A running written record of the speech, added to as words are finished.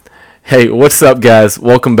Hey, what's up, guys?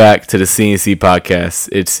 Welcome back to the CNC podcast.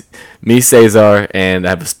 It's me, Cesar, and I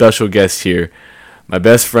have a special guest here, my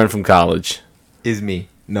best friend from college, Is me,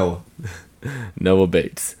 Noah. Noah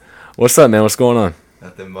Bates. What's up, man? What's going on?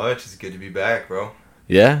 Nothing much. It's good to be back, bro.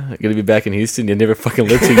 Yeah, good to be back in Houston. You never fucking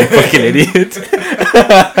lived here, you fucking idiot.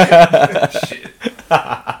 Shit.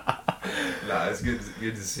 Nah, it's good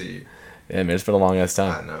to see you. Yeah, man, it's been a long ass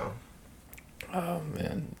time. I know. Oh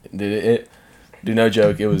man, dude, no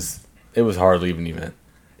joke. It was hard leaving you, man.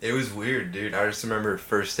 It was weird, dude. I just remember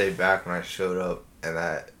first day back when I showed up and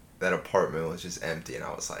that apartment was just empty, and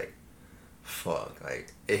I was like, "Fuck!"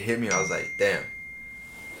 Like it hit me. I was like, "Damn."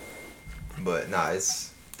 But nah,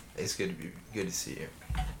 it's good to see you.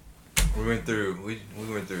 We went through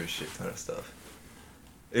a shit ton of stuff.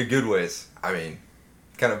 In good ways. I mean,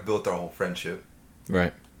 kind of built our whole friendship.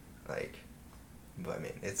 Right. Like, but I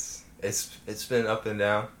mean, it's been up and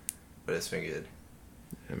down, but it's been good.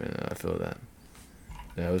 I mean, I feel that.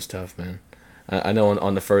 Yeah, it was tough, man. I know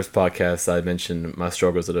on the first podcast I mentioned my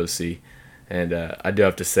struggles at OC, and I do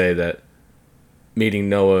have to say that meeting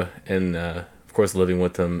Noah and of course living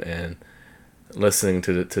with him and listening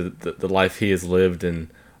to the life he has lived and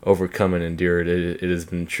overcome and endured, it has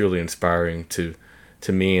been truly inspiring to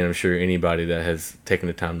me, and I'm sure anybody that has taken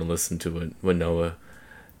the time to listen to what Noah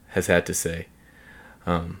has had to say.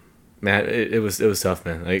 Man, it was tough,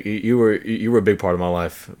 man. Like you were a big part of my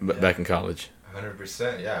life back in college.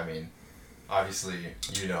 100%. Yeah, I mean, obviously,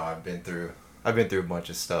 I've been through a bunch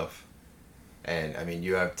of stuff, and I mean,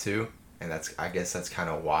 you have too, and I guess that's kind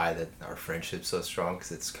of why that our friendship's so strong,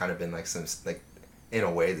 because it's kind of been like in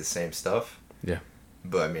a way the same stuff. Yeah.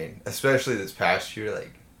 But I mean, especially this past year,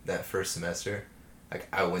 like that first semester, like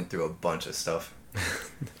I went through a bunch of stuff,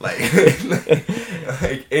 like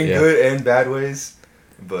in good and bad ways.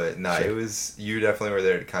 But nah, sure. You definitely were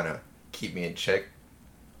there to kind of keep me in check,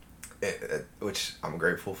 which I'm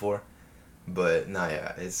grateful for. But nah,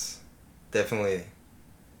 yeah, it's definitely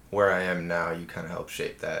where I am now. You kind of helped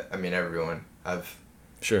shape that. I mean, everyone I've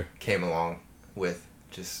came along with,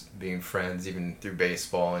 just being friends, even through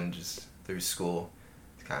baseball and just through school,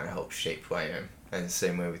 to kind of help shape who I am. And the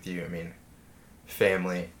same way with you. I mean,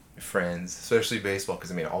 family, friends, especially baseball,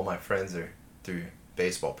 because I mean, all my friends are through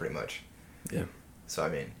baseball pretty much. Yeah. So, I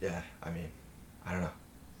mean, I don't know.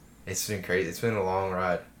 It's been crazy. It's been a long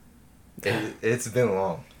ride. It's been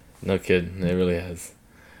long. No kidding. It really has.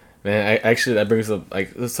 Man, that brings up,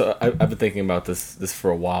 like, so I've been thinking about this for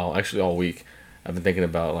a while. Actually, all week. I've been thinking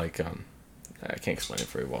about, like, I can't explain it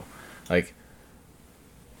very well. Like,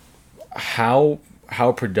 how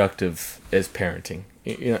productive is parenting?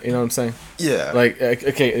 You know what I'm saying? Yeah. Like,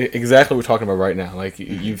 okay, exactly what we're talking about right now. Like,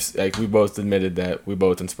 we both admitted that we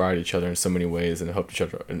both inspired each other in so many ways and helped each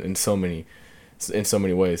other in so many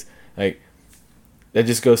ways. Like, that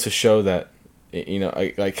just goes to show that,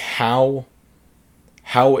 like how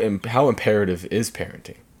imperative is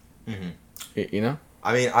parenting? Mm-hmm.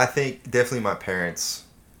 I mean, I think definitely my parents,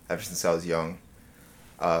 ever since I was young,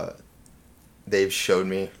 they've showed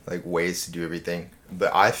me like ways to do everything.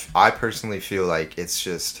 But I personally feel like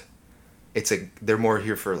they're more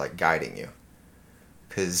here for like guiding you,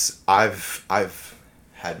 because I've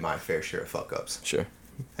had my fair share of fuck ups. Sure.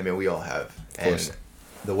 I mean, we all have. Of course. And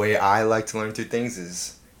the way I like to learn through things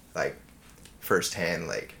is like firsthand.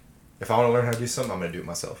 Like, if I want to learn how to do something, I'm gonna do it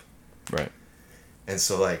myself. Right. And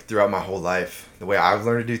so, like, throughout my whole life, the way I've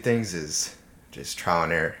learned to do things is just trial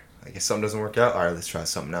and error. Like, if something doesn't work out, all right, let's try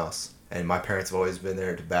something else. And my parents have always been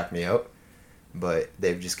there to back me up, but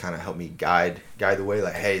they've just kind of helped me guide the way.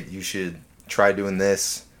 Like, hey, you should try doing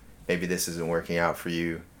this. Maybe this isn't working out for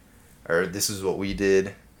you, or this is what we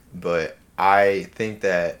did. But I think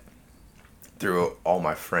that through all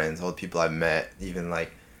my friends, all the people I've met, even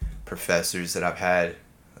like professors that I've had,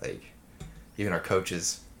 like even our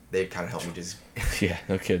coaches, they've kind of helped me just... Yeah,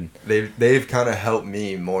 no kidding. They've kind of helped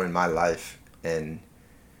me more in my life and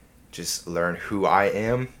just learn who I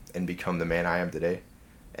am and become the man I am today.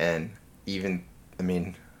 And even, I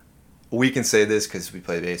mean, we can say this because we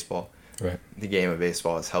play baseball. Right. The game of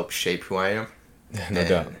baseball has helped shape who I am. No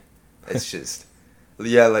doubt. It's just,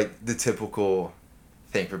 yeah, like the typical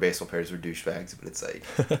thing for baseball players, we're douchebags, but it's like,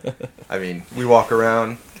 I mean, we walk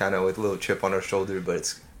around kind of with a little chip on our shoulder,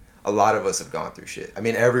 but a lot of us have gone through shit. I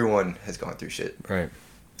mean, everyone has gone through shit. Right.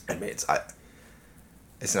 I mean, it's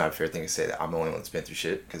not a fair thing to say that I'm the only one that's been through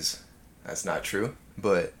shit, because that's not true.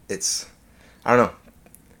 But I don't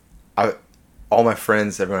know. All my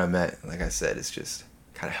friends, everyone I met, like I said, it's just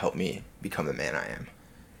kind of helped me become the man I am.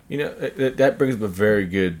 That brings up a very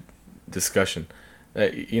good discussion.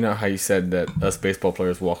 You know how you said that us baseball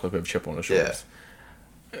players walk like we have a chip on our shoulders.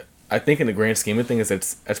 Yeah. I think in the grand scheme of things,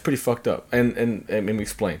 that's pretty fucked up. And let me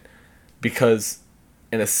explain. Because,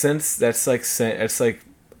 in a sense, that's like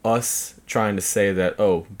us trying to say that,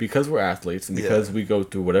 oh, because we're athletes and because we go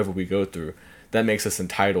through whatever we go through, that makes us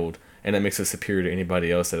entitled and that makes us superior to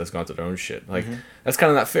anybody else that has gone through their own shit. Like, that's kind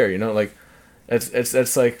of not fair, you know? Like,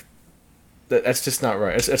 it's like, that's just not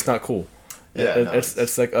right. It's not cool. Yeah,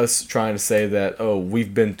 it's like us trying to say that, oh,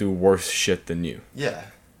 we've been through worse shit than you. Yeah.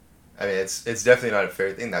 I mean, it's definitely not a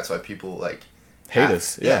fair thing. That's why people, like... hate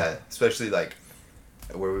us. Yeah. Especially, like,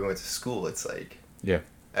 where we went to school, it's like... Yeah.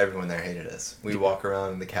 Everyone there hated us. We'd walk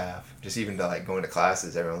around in the caf. Just even to, like, going to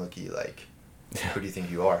classes, everyone look at you like, who do you think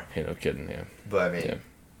you are? Hey, no kidding, yeah. But, I mean...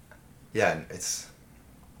 Yeah, it's...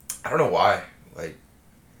 I don't know why. Like,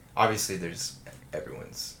 obviously,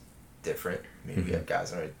 everyone's different. I mean, we have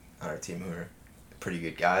guys on our team who are pretty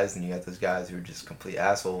good guys, and you got those guys who are just complete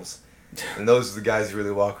assholes. And those are the guys who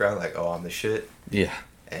really walk around like, oh, I'm the shit. Yeah.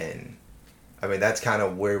 And, I mean, that's kind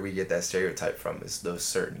of where we get that stereotype from, is those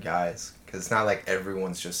certain guys. Because it's not like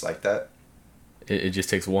everyone's just like that. It just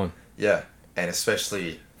takes one. Yeah. And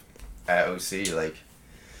especially at OC, like,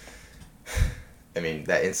 I mean,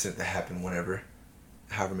 that incident that happened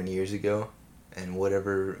however many years ago, and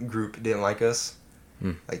whatever group didn't like us,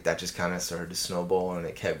 like, that just kind of started to snowball, and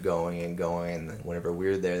it kept going and going, and then whenever we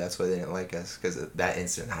were there, that's why they didn't like us, because that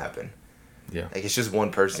incident happened. Yeah. Like, it's just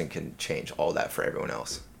one person can change all that for everyone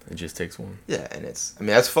else. It just takes one. Yeah, and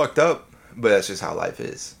that's fucked up, but that's just how life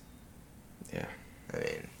is. Yeah. I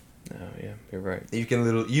mean... Oh, yeah, you're right. You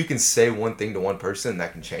can say one thing to one person, and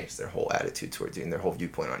that can change their whole attitude towards you and their whole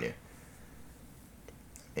viewpoint on you.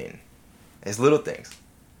 I mean, it's little things.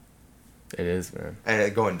 It is, man.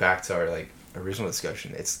 And going back to our, like, original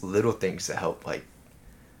discussion, it's little things that help, like,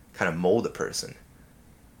 kind of mold a person.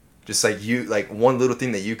 Just like one little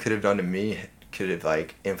thing that you could have done to me could have,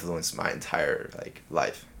 like, influenced my entire, like,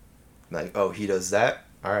 life. Like, oh, he does that,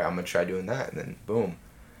 all right, I'm gonna try doing that, and then boom,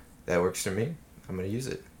 that works for me, I'm gonna use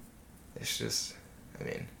it. It's just, I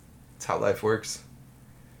mean, it's how life works.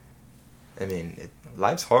 I mean,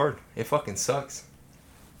 life's hard. It fucking sucks.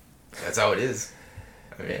 That's how it is.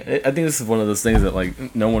 I mean, I think this is one of those things that,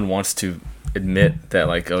 like, no one wants to admit that,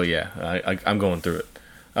 like, oh yeah, I'm going through it.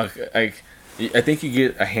 I think you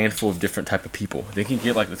get a handful of different type of people. I think you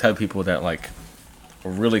get, like, the type of people that, like,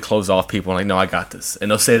 are really closed off people, and like, no, I got this,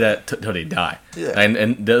 and they'll say that till they die. Yeah.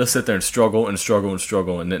 And they'll sit there and struggle and struggle and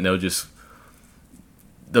struggle, and then they'll just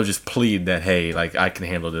plead that, hey, like, I can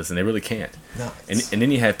handle this, and they really can't. No. And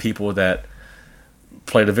then you have people that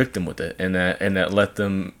play the victim with it, and that let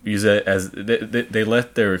them use it as they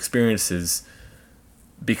let their experiences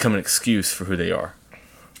become an excuse for who they are.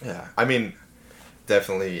 Yeah, I mean,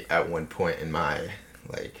 definitely at one point in my,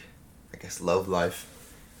 like, I guess, love life,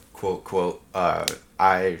 quote,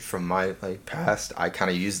 from my, like, past, I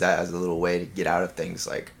kind of used that as a little way to get out of things,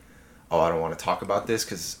 like, oh, I don't want to talk about this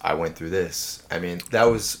because I went through this. I mean,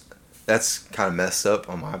 that's kind of messed up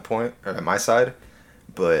on my point, or on my side,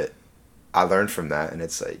 but I learned from that, and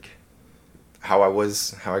it's, like, how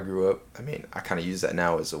I grew up. I mean, I kind of use that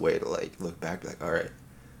now as a way to, like, look back, be like, all right,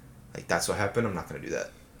 like, that's what happened, I'm not going to do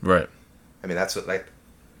that. Right. I mean, that's what, like,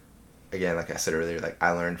 again, like I said earlier, like,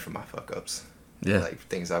 I learned from my fuck-ups. Yeah. Like,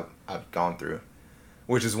 things I've gone through.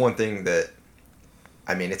 Which is one thing that,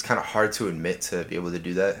 I mean, it's kind of hard to admit to be able to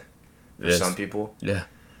do that for some people. Yeah.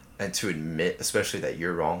 And to admit, especially that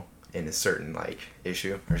you're wrong in a certain, like,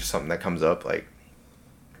 issue or something that comes up, like,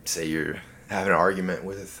 say you're having an argument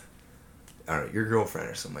with, I don't know, your girlfriend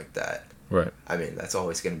or something like that. Right. I mean, that's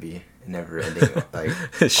always going to be a never-ending, like,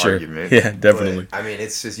 sure. argument. Yeah, definitely. But, I mean,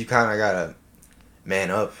 it's just, you kind of got to man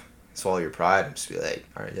up, swallow your pride, and just be like,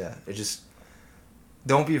 all right, yeah, it just,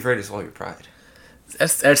 don't be afraid to swallow your pride.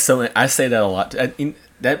 That's something, I say that a lot.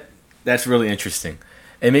 That's really interesting.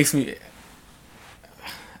 It makes me,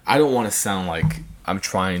 I don't want to sound like I'm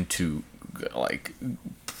trying to, like,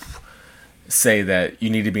 say that you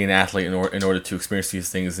need to be an athlete in order to experience these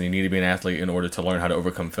things, and you need to be an athlete in order to learn how to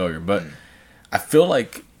overcome failure. But I feel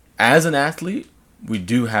like as an athlete, we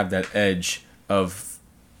do have that edge of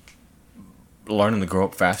learning to grow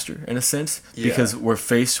up faster, in a sense, because we're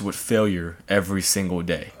faced with failure every single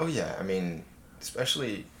day. Oh yeah, I mean,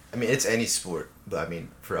 especially, I mean, it's any sport, but I mean,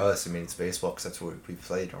 for us, I mean, it's baseball because that's what we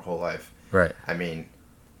played our whole life. Right. I mean,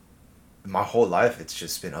 my whole life, it's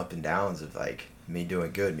just been up and downs of, like, me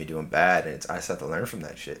doing good, me doing bad, and I just have to learn from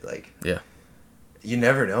that shit. Like, yeah, you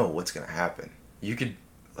never know what's gonna happen. You could,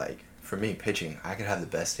 like, for me, pitching, I could have the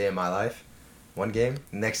best day of my life, one game,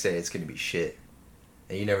 the next day it's gonna be shit,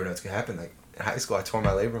 and you never know what's gonna happen. Like, in high school, I tore my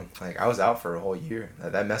labrum. Like, I was out for a whole year.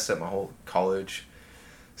 That messed up my whole college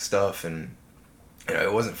stuff, and, you know,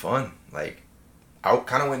 it wasn't fun. Like, I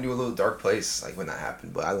kind of went into a little dark place like when that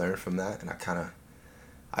happened, but I learned from that, and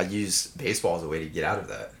I used baseball as a way to get out of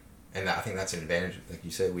that, and I think that's an advantage. Like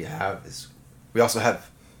you said, we also have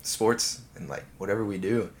sports and like whatever we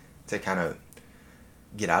do to kind of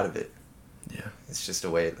get out of it. Yeah. It's just a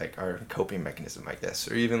way, like our coping mechanism, I guess,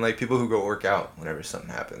 or even like people who go work out whenever something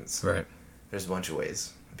happens. Right. There's a bunch of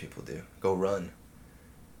ways people do. Go run.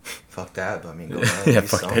 Fuck that, but I mean, go run. Yeah, do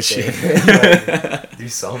fuck something. that shit. Like, do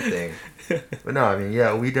something. But no, I mean,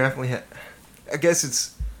 yeah, we definitely I guess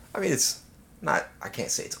it's not, I can't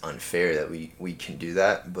say it's unfair that we can do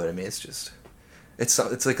that, but I mean, it's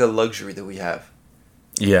like a luxury that we have.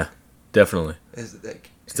 Yeah, definitely. It's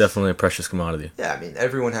definitely a precious commodity. Yeah, I mean,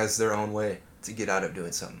 everyone has their own way to get out of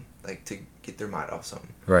doing something, like to get their mind off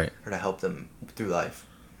something. Right. Or to help them through life.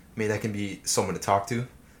 I mean, that can be someone to talk to.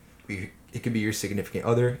 It could be your significant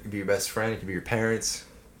other. It could be your best friend. It could be your parents.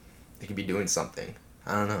 It could be doing something.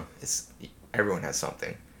 I don't know. Everyone has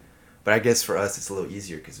something. But I guess for us, it's a little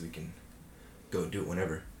easier because we can go do it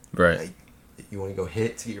whenever. Right. Like, if you want to go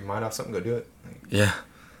hit to get your mind off something, go do it. Like, yeah.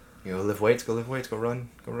 You know, lift weights, go run.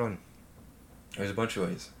 There's a bunch of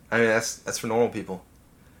ways. I mean, that's for normal people.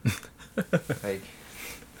 Like,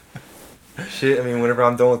 shit, I mean, whenever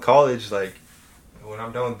I'm done with college, like, when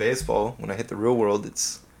I'm done with baseball, when I hit the real world,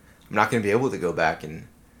 I'm not going to be able to go back and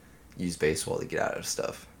use baseball to get out of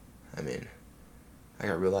stuff. I mean, I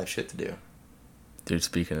got real life shit to do. Dude,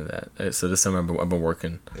 speaking of that, so this summer I've been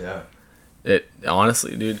working. Yeah. It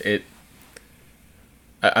honestly, dude,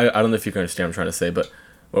 I don't know if you can understand what I'm trying to say, but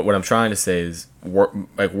what I'm trying to say is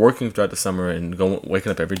working throughout the summer and waking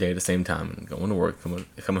up every day at the same time and going to work, coming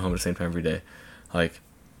home at the same time every day, like,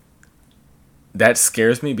 that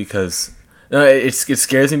scares me because it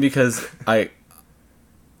scares me because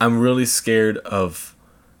I'm really scared of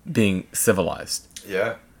being civilized.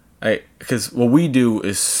 Yeah. Because what we do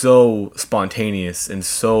is so spontaneous and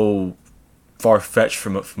so far-fetched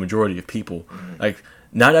from a majority of people. Mm-hmm. Like,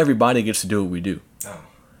 not everybody gets to do what we do. Oh.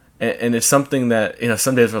 And it's something that,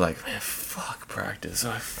 some days we're like, man, fuck practice.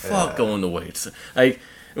 Fuck going to weights. Like,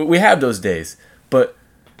 we have those days. But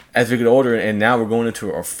as we get older, and now we're going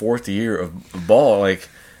into our 4th year of ball, like,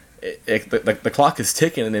 the clock is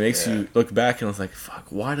ticking, and it makes you look back and it's like, fuck,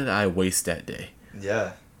 why did I waste that day?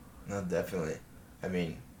 Yeah. No, definitely. I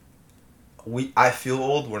mean, I feel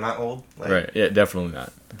old. We're not old. Like, right. Yeah, definitely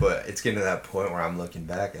not. But it's getting to that point where I'm looking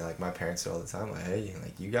back and like my parents say all the time, like, hey,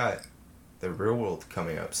 like you got the real world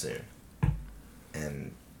coming up soon,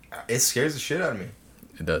 and it scares the shit out of me.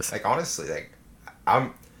 It does. Like honestly, like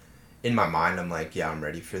I'm in my mind, I'm like, yeah, I'm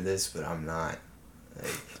ready for this, but I'm not.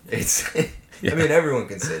 Like it's. Yeah. I mean, everyone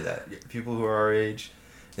can say that. People who are our age,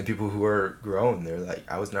 and people who are grown, they're like,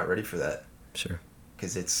 I was not ready for that. Sure.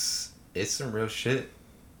 Because it's some real shit.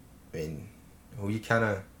 I mean, we kind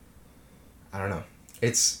of, I don't know.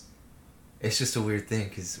 It's just a weird thing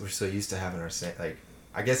because we're so used to having our like,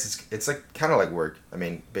 I guess it's like kind of like work. I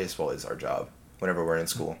mean, baseball is our job. Whenever we're in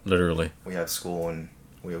school, Literally, we have school and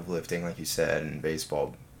we have lifting, like you said, and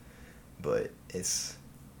baseball. But it's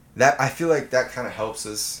that I feel like that kind of helps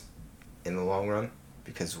us in the long run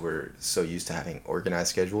because we're so used to having organized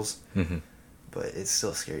schedules. Mm-hmm. But it's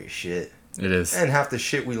still scary as shit. It is. And half the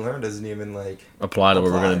shit we learn doesn't even like apply to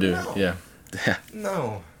what we're gonna do. No. Yeah.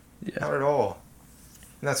 No. Yeah. Not at all.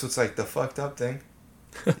 And that's what's like the fucked up thing.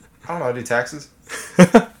 I don't know how to do taxes.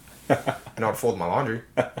 I know how to fold my laundry.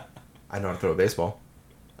 I know how to throw a baseball.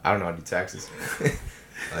 I don't know how to do taxes.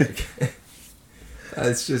 Like,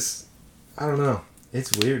 it's just, I don't know.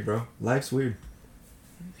 It's weird, bro. Life's weird.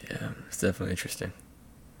 Yeah, it's definitely interesting.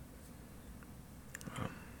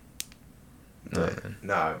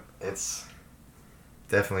 No, it's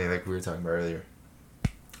definitely like we were talking about earlier.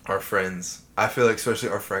 Our friends, I feel like especially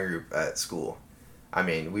our friend group at school. I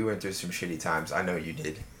mean, we went through some shitty times. I know you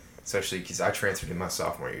did. Especially because I transferred in my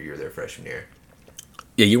sophomore year. You were there freshman year.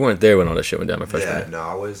 Yeah, you weren't there when all that shit went down my freshman year. Yeah, no,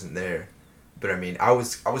 I wasn't there. But I mean, I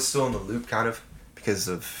was still in the loop kind of because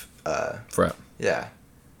of Frap. Yeah,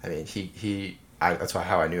 I mean that's why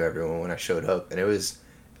how I knew everyone when I showed up, and it was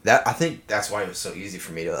that I think that's why it was so easy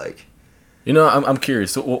for me to like. I'm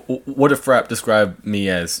curious. So what did Frap describe me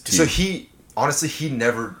as to So you? he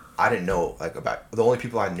never. I didn't know like about the only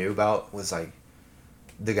people I knew about was like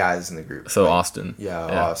the guys in the group. So like, Austin. Yeah,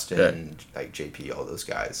 Yeah. Austin, like JP, all those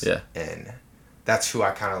guys. Yeah. And that's who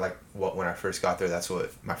I kind of like. When I first got there, that's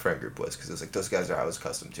what my friend group was because it was like those guys that I was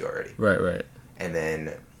accustomed to already. Right. And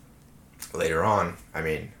then later on, I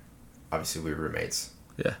mean, obviously we were roommates.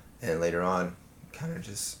 Yeah. And later on, kind of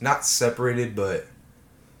just not separated, but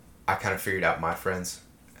I kind of figured out my friends,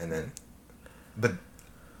 and then, but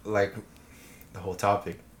like the whole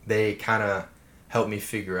topic, they kind of helped me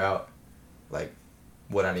figure out like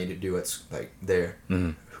what I need to do. It's like there,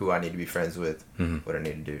 Mm-hmm. who I need to be friends with, Mm-hmm. what I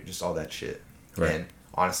need to do, just all that shit. Right. And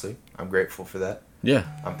honestly, I'm grateful for that. Yeah.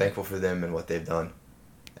 I'm thankful for them and what they've done.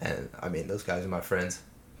 And I mean, those guys are my friends.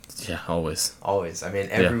 Yeah. Always. Always. I mean,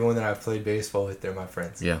 everyone that I've played baseball with, they're my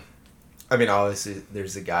friends. Yeah. I mean, obviously,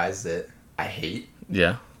 there's the guys that I hate.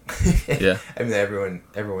 Yeah. Yeah. I mean,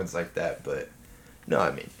 everyone's like that, but no,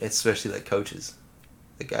 I mean, it's especially like coaches,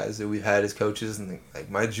 the guys that we've had as coaches, and like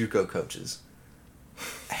my JUCO coaches.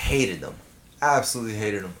 I hated them, absolutely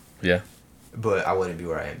hated them. Yeah. But I wouldn't be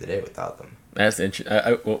where I am today without them. That's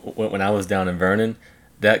interesting. When I was down in Vernon,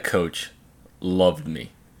 that coach loved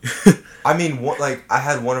me. I mean, I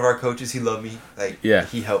had one of our coaches. He loved me. Like, Yeah.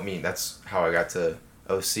 he helped me. That's how I got to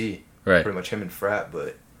OC. Right. Pretty much him and frat,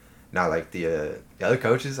 but not like the other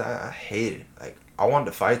coaches. I hated. Like, I wanted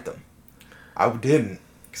to fight them. I didn't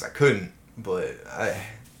because I couldn't. But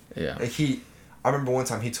Yeah. I remember one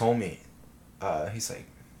time he told me, he's like,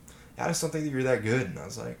 I just don't think that you're that good. And I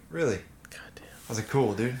was like, really? Goddamn. I was like,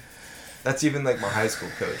 cool, dude. That's even like my high school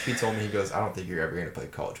coach. He told me, he goes, I don't think you're ever going to play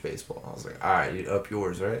college baseball. I was like, all right, you up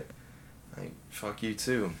yours, right? Like, fuck you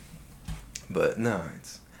too. But no,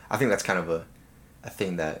 I think that's kind of a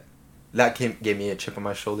thing that gave me a chip on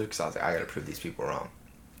my shoulder because I was like, I got to prove these people wrong.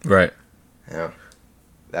 Right. You know?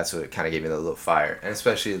 That's what kind of gave me that little fire. And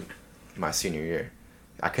especially my senior year.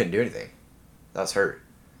 I couldn't do anything. I was hurt.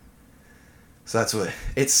 So that's what,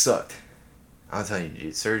 it sucked. I'm telling you,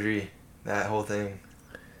 dude, surgery, that whole thing.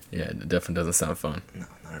 Yeah, it definitely doesn't sound fun. No,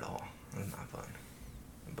 not at all. It's not fun.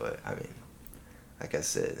 But, I mean, like I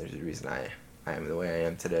said, there's a reason I am the way I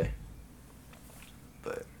am today.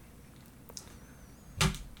 But.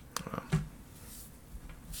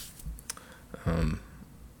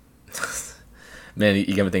 Man, you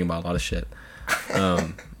got me thinking about a lot of shit.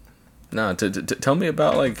 No, tell me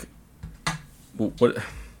about, like, what...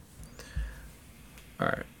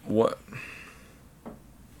 Alright, what...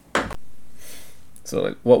 So,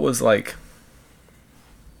 like, what was, like...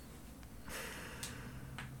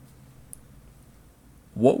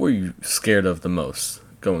 What were you scared of the most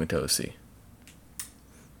going to OC?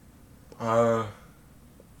 I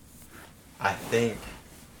think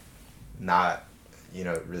not,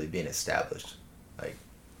 really being established. Like,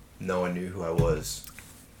 no one knew who I was.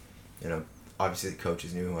 Obviously the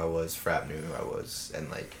coaches knew who I was, frat knew who I was,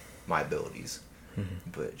 and, like, my abilities.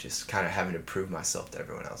 Mm-hmm. But just kind of having to prove myself to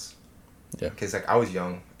everyone else. Yeah. Because, like, I was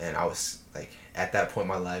young, and I was, like, at that point in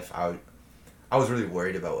my life, I was really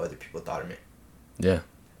worried about what other people thought of me. Yeah.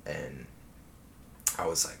 And I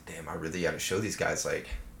was like, damn, I really got to show these guys, like,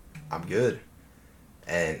 I'm good.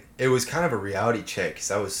 And it was kind of a reality check,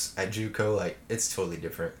 because I was at JUCO, like, it's totally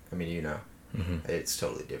different. I mean, Mm-hmm. It's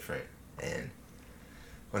totally different. And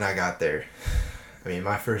when I got there, I mean,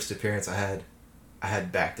 my first appearance, I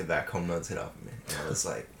had back-to-back home runs hit off of me. And I was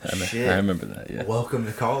like, shit. I remember that, yeah. Welcome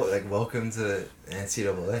to college, like, welcome to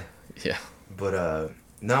NCAA. Yeah. But,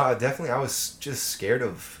 no, I was just scared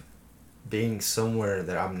of being somewhere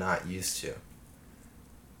that I'm not used to.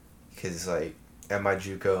 Because, like, at my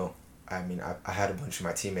JUCO, I mean, I had a bunch of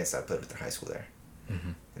my teammates that I played with in high school there.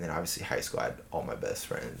 Mm-hmm. And then, obviously, high school, I had all my best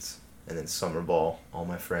friends. And then summer ball, all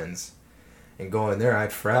my friends. And going there, I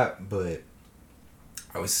had frat, but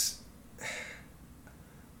I was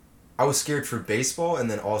scared for baseball, and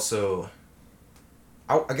then also,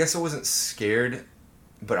 I guess I wasn't scared,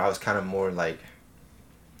 but I was kind of more, like,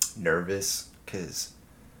 nervous, because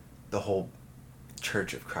the whole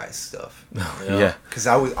Church of Christ stuff. Yeah. Because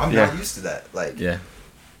I'm not used to that. Like, Yeah.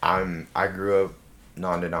 I grew up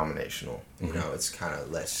non-denominational. Mm-hmm. It's kind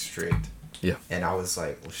of less strict. Yeah. And I was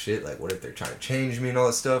like, well, shit, like, what if they're trying to change me and all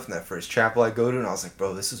that stuff? And that first chapel I go to, and I was like,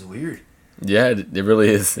 bro, this is weird. Yeah, it really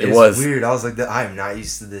is. It It's was weird. I was like, I am not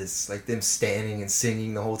used to this. Like, them standing and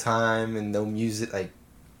singing the whole time and no music. Like,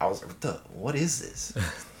 I was like, what is this?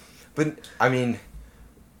 But, I mean,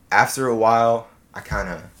 after a while, I kind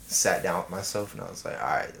of sat down with myself, and I was like, all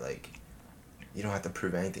right, like, you don't have to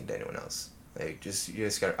prove anything to anyone else. Like, I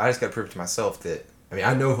just gotta prove to myself that, I mean,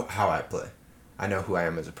 I know how I play. I know who I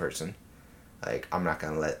am as a person. Like, I'm not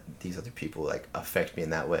gonna let these other people, like, affect me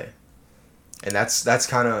in that way. And that's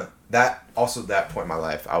kind of, that point in my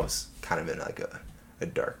life, I was kind of in, like, a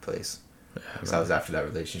dark place. Because that was after that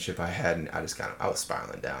relationship I had, and I was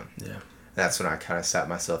spiraling down. Yeah. And that's when I kind of sat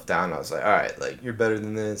myself down, and I was like, all right, like, you're better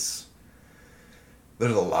than this.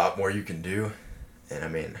 There's a lot more you can do. And, I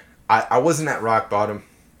mean, I wasn't at rock bottom,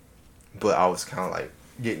 but I was kind of, like,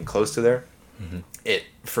 getting close to there. Mm-hmm.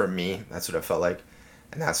 For me, that's what it felt like.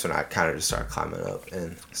 And that's when I kind of just started climbing up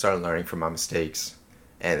and started learning from my mistakes.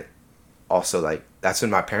 And also, like, that's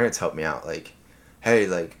when my parents helped me out. Like, hey,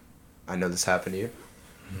 like, I know this happened to you,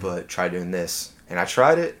 but try doing this. And I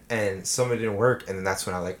tried it, and some of it didn't work. And then that's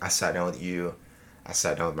when I sat down with you. I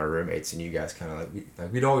sat down with my roommates, and you guys kind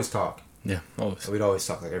of we'd always talk. Yeah, always. We'd always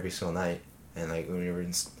talk like every single night, and like when we were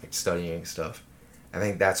like studying and stuff. I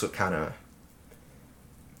think that's what kind of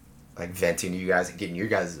like venting to you guys and getting your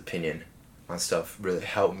guys' opinion on stuff really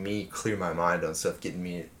helped me clear my mind on stuff, getting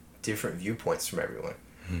me different viewpoints from everyone.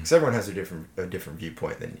 Because everyone has a different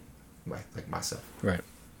viewpoint than myself. Right.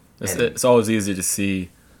 It's always easier to see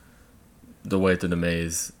the way through the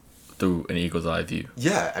maze through an eagle's eye view.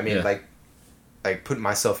 Yeah, I mean, like putting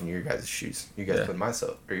myself in your guys' shoes. You guys put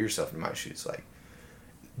yourself in my shoes. Like,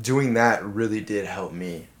 doing that really did help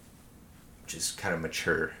me just kind of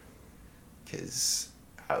mature. Because,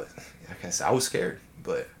 I was scared.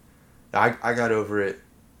 But I got over it.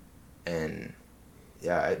 And,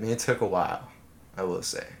 yeah, I mean, it took a while, I will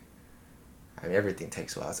say. I mean, everything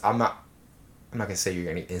takes a while. I'm not going to say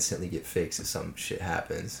you're going to instantly get fixed if some shit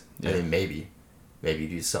happens. Yeah. I mean, maybe you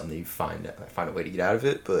do something, you find a way to get out of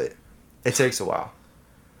it, but it takes a while.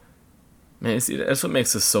 Man, see, that's what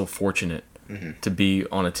makes us so fortunate to be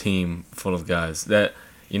on a team full of guys that,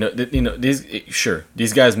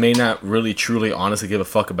 these guys may not really, truly, honestly give a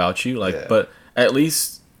fuck about you, but at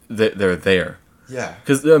least they're there. Yeah.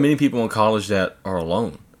 Because there are many people in college that are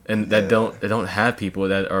alone and that don't have people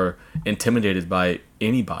that are intimidated by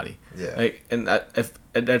anybody. Yeah. And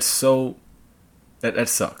that sucks.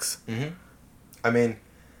 Mm-hmm. I mean,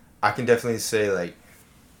 I can definitely say, like,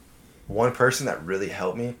 one person that really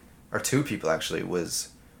helped me, or two people actually, was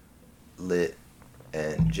Lit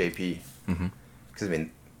and JP. Because, I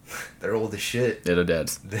mean, they're old as shit. Yeah, they're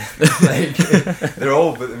dads. Like, they're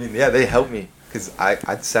old, but, I mean, yeah, they helped me. Because I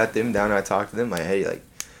sat them down and I talked to them, like, hey, like,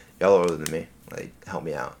 y'all are older than me. Like, help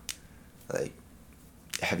me out. Like,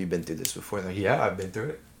 have you been through this before? Like, yeah, I've been through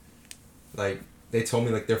it. Like, they told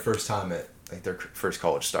me, like, their first time at, like, their first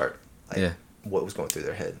college start. Like, what was going through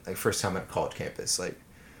their head. Like, first time at a college campus. Like,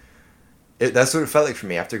 that's what it felt like for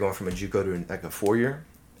me. After going from a JUCO to, like, a 4-year,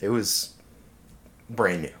 it was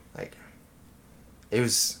brand new. Like, it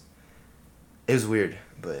was weird.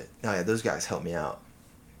 But, no, yeah, those guys helped me out.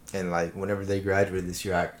 And, like, whenever they graduated this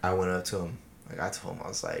year, I went up to them. Like, I told them, I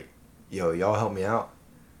was like, yo, y'all helped me out.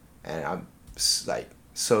 And I'm, like,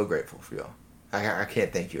 so grateful for y'all. I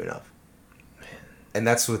can't thank you enough. Man. And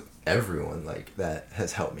that's with everyone, like, that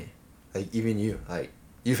has helped me. Like, even you. Like,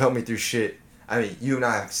 you've helped me through shit. I mean, you and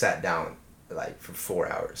I have sat down, like, for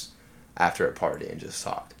 4 hours after a party and just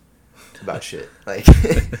talked about shit. Like,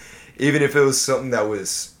 even if it was something that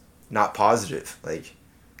was not positive. Like,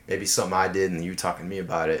 maybe something I did and you talking to me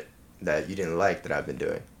about it that you didn't like that I've been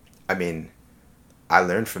doing. I mean, I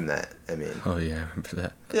learned from that. I mean... Oh, yeah, I remember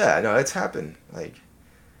that. Yeah, no, it's happened. Like,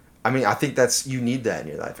 I mean, I think you need that in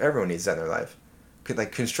your life. Everyone needs that in their life.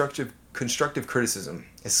 Like, constructive criticism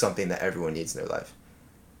is something that everyone needs in their life.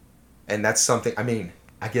 And that's something, I mean,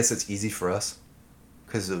 I guess it's easy for us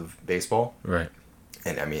because of baseball. Right.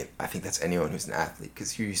 And, I mean, I think that's anyone who's an athlete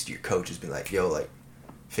because you're used to your coaches being like, yo, like,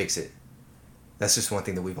 fix it. That's just one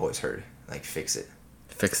thing that we've always heard. Like, fix it.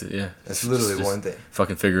 Fix it, yeah. That's literally one thing.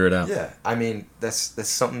 Fucking figure it out. Yeah. I mean, that's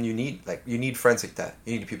something you need. Like, you need friends like that.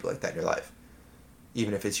 You need people like that in your life.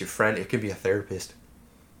 Even if it's your friend, it could be a therapist.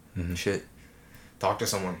 Shit. Talk to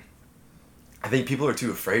someone. I think people are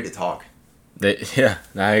too afraid to talk. Yeah,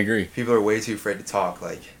 I agree. People are way too afraid to talk.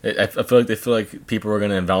 Like, I feel like they feel like people are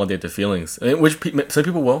going to invalidate their feelings. I mean, some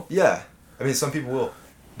people will. Yeah. I mean, some people will.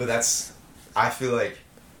 But I feel like,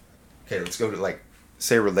 okay, let's go to, like,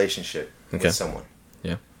 say a relationship with someone.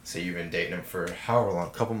 Yeah. Say you've been dating them for however long,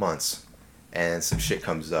 a couple months, and some shit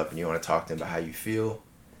comes up and you want to talk to them about how you feel,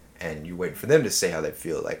 and you're waiting for them to say how they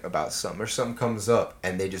feel, like, about something, or something comes up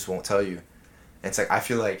and they just won't tell you. And it's like, I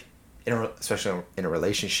feel like, especially in a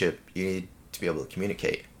relationship, you need to be able to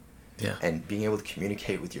communicate. Yeah. And being able to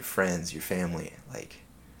communicate with your friends, your family, like,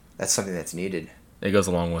 that's something that's needed. It goes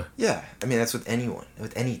a long way. Yeah. I mean, that's with anyone.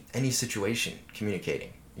 With any situation,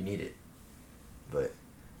 communicating. You need it. But,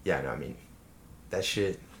 yeah, no, I mean, that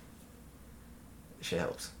shit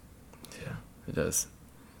helps. Yeah, it does.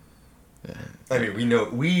 Yeah. I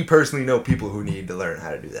mean, we personally know people who need to learn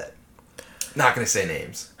how to do that. Not gonna say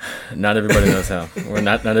names. Not everybody knows how. Or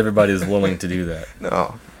not everybody is willing to do that.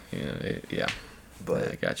 No. Yeah.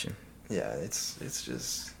 But I got you. Yeah, it's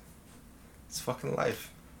just, it's fucking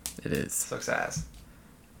life. It is. Sucks ass.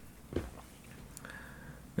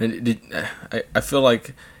 And I feel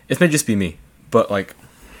like it may just be me, but, like,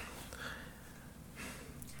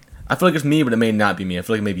 I feel like it's me, but it may not be me. I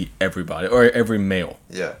feel like it may be everybody or every male.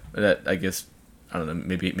 Yeah. That, I guess, I don't know,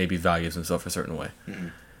 maybe values himself a certain way. Mm-hmm.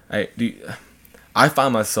 I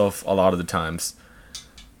find myself a lot of the times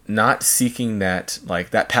not seeking that like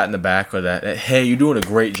that pat in the back or that hey, you're doing a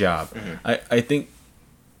great job. I think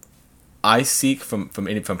I seek from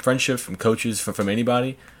friendships, from coaches, from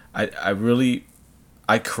anybody.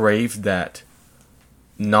 I crave that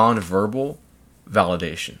non-verbal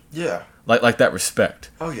validation. Yeah. Like that respect.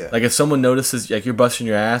 Oh yeah. Like if someone notices like you're busting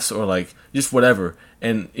your ass or like just whatever,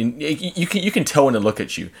 and you can tell when they look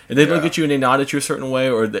at you. If they look at you and they nod at you a certain way,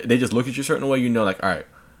 or they just look at you a certain way, you know, like all right,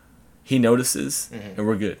 he notices, and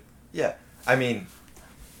we're good. Yeah, I mean,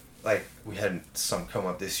 like we had some come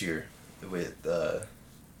up this year with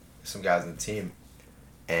some guys on the team,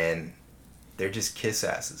 and they're just kiss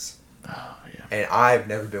asses. Oh yeah. And I've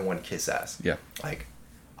never been one to kiss ass. Yeah. Like,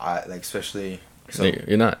 especially. So,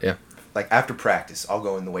 you're not. Yeah. Like after practice, I'll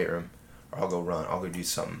go in the weight room, or I'll go run. I'll go do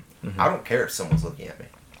something. I don't care if someone's looking at me.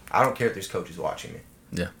 I don't care if there's coaches watching me.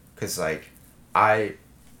 Yeah. Because like,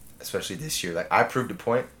 especially this year, like I proved a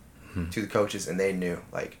point to the coaches, and they knew.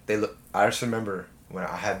 Like they look. I just remember when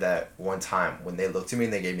I had that one time when they looked at me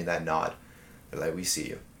and they gave me that nod. They're like, "We see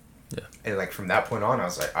you." Yeah. And like from that point on, I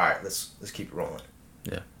was like, "All right, let's keep it rolling."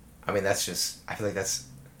 Yeah. I mean, that's just. I feel like that's.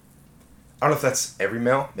 I don't know if that's every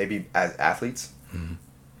male. Maybe as athletes,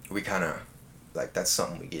 we kind of like that's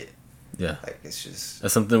something we get. Yeah. Like it's just.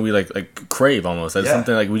 That's something we like crave almost. That's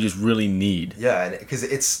something like we just really need. Yeah, and because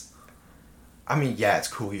it's. I mean, yeah, it's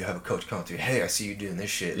cool. You have a coach come to you. Hey, I see you doing this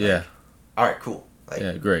shit. Like, Yeah. All right, cool. Like,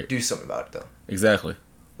 yeah, great. Do something about it though. Exactly.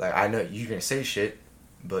 Like I know you're gonna say shit,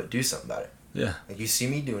 but do something about it. Yeah. Like you see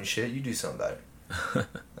me doing shit, you do something about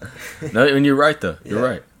it. No, and you're right though. You're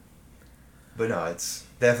right. But no, it's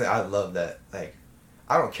definitely. I love that. Like,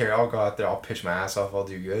 I don't care. I'll go out there. I'll pitch my ass off. I'll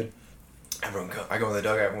do good. I go in the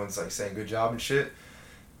dugout. Everyone's like saying good job and shit.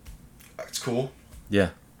 It's cool. Yeah.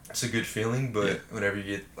 It's a good feeling. But whenever you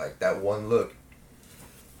get like that one look,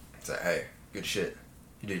 it's like, hey, good shit.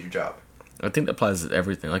 You did your job. I think that applies to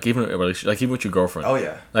everything. Like even a relationship, like even with your girlfriend. Oh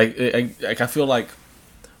yeah. Like I feel like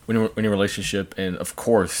when you're in a relationship, and of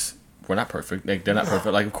course we're not perfect. Like they're not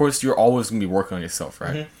perfect. Like of course you're always gonna be working on yourself,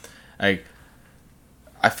 right? Like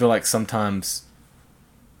I feel like sometimes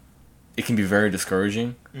it can be very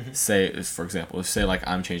discouraging. Say, for example, say like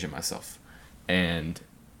I'm changing myself, and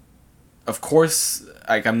of course,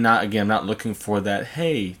 like I'm not looking for that.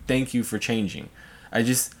 Hey, thank you for changing.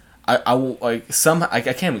 I will like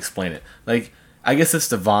I can't explain it. Like I guess it's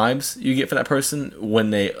the vibes you get for that person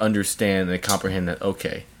when they understand and they comprehend that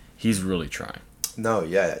okay, he's really trying. No,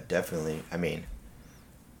 yeah, definitely. I mean,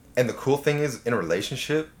 and the cool thing is in a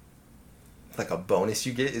relationship, like a bonus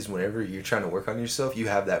you get is whenever you're trying to work on yourself, you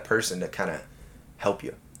have that person to kind of help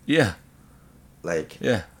you. Yeah. Like.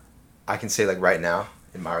 Yeah. I can say like right now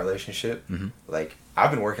in my relationship, like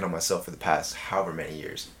I've been working on myself for the past however many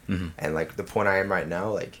years, and like the point I am right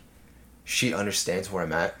now, like she understands where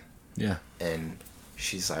I'm at. Yeah. And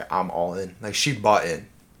she's like, I'm all in. Like she bought in,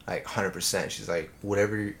 like 100%. She's like,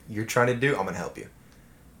 whatever you're trying to do, I'm gonna help you.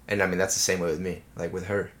 And I mean that's the same way with me, like with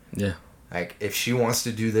her. Yeah. Like if she wants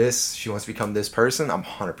to do this, she wants to become this person, I'm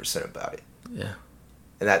 100% about it. Yeah.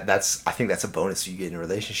 And that's I think that's a bonus you get in a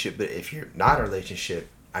relationship. But if you're not in a relationship,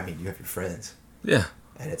 I mean you have your friends. Yeah.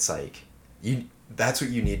 And it's like that's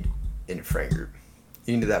what you need in a friend group.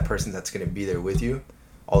 You need that person that's gonna be there with you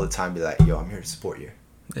all the time. Be like, yo, I'm here to support you.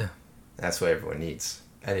 Yeah. And that's what everyone needs.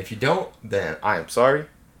 And if you don't, then I am sorry.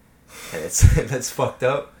 And it's that's fucked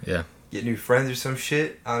up. Yeah. Get new friends or some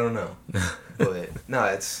shit. I don't know. But no,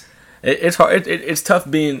 it's hard. It's tough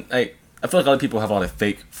being like. I feel like a lot of people have a lot of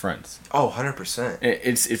fake friends. Oh, 100%.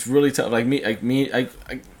 It's really tough. Like me.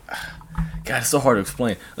 God, it's so hard to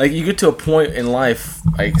explain. Like you get to a point in life,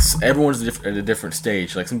 like everyone's at a different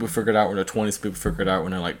stage. Like some people figure it out when they're 20, some people figure it out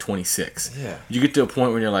when they're like 26. Yeah. You get to a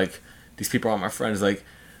point when you're like, these people aren't my friends. Like,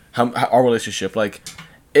 how our relationship, like,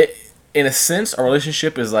 it in a sense, our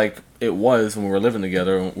relationship is like it was when we were living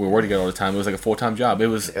together and we were together all the time. It was like a full-time job. It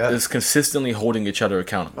was consistently holding each other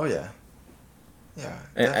accountable. Oh yeah. Yeah,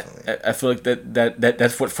 definitely. I feel like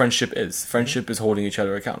that's what friendship is. Friendship is holding each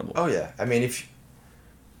other accountable. Oh yeah. I mean,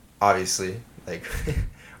 obviously, like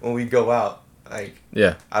when we go out, like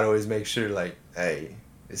I'd always make sure, like, hey,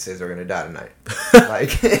 it says we're gonna die tonight.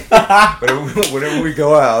 Like, whenever we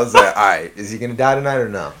go out, I was like, all right, is he gonna die tonight or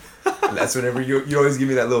no? And that's whenever you always give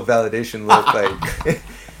me that little validation look, like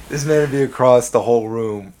this man would be across the whole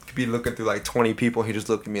room. Could be looking through like 20 people. He just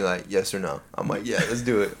looked at me like, yes or no. I'm like, yeah, let's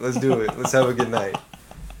do it. Let's do it. Let's have a good night.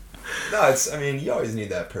 No, I mean, you always need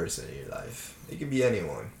that person in your life. It could be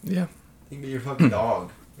anyone. Yeah. It could be your fucking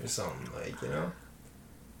dog or something, like, you know?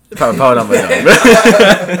 Probably not my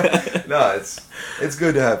dog. No, it's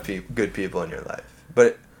good to have good people in your life.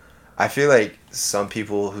 But I feel like some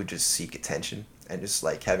people who just seek attention and just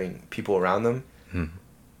like having people around them,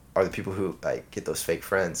 are the people who like get those fake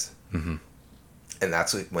friends. Mm-hmm. And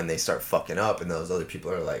that's when they start fucking up, and those other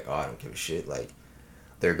people are like, oh, I don't give a shit. Like,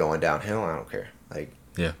 they're going downhill, I don't care. Like,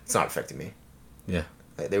 yeah, it's not affecting me. Yeah.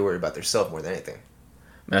 Like, they worry about themselves more than anything.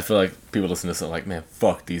 Man, I feel like people listen to this and like, man,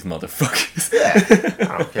 fuck these motherfuckers. Yeah,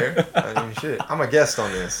 I don't care. I mean, shit. I'm a guest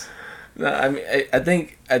on this. No, I mean, I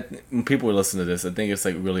think when people listen to this, I think it's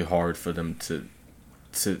like really hard for them to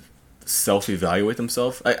self-evaluate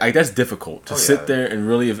themselves. I that's difficult to sit there and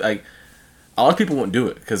really like. A lot of people won't do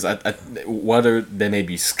it because whether they may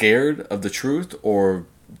be scared of the truth or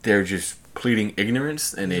they're just pleading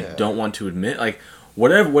ignorance and they don't want to admit, like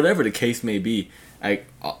whatever the case may be. I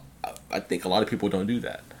think a lot of people don't do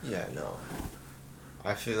that. Yeah, no.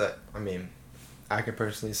 I feel that. I mean, I can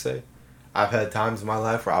personally say, I've had times in my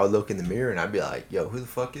life where I would look in the mirror and I'd be like, "Yo, who the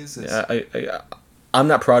fuck is this?" Yeah, I'm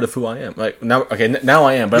not proud of who I am. Like now, now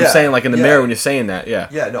I am, but I'm saying like in the mirror when you're saying that, yeah.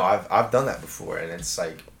 Yeah, no, I've done that before, and it's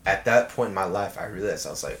like. At that point in my life, I realized I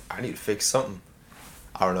was like, I need to fix something.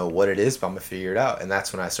 I don't know what it is, but I'm gonna figure it out. And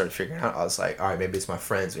that's when I started figuring out. I was like, all right, maybe it's my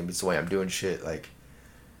friends, maybe it's the way I'm doing shit. Like,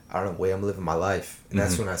 I don't know, the way I'm living my life. And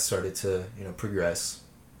that's when I started to, progress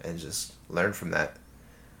and just learn from that.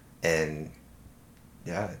 And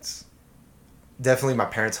yeah, it's definitely my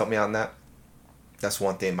parents helped me out in that. That's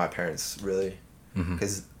one thing my parents really,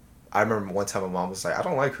 because I remember one time my mom was like, I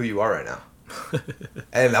don't like who you are right now.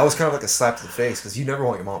 And that was kind of like a slap to the face because you never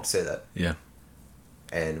want your mom to say that. Yeah.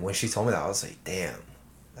 And when she told me that, I was like, damn,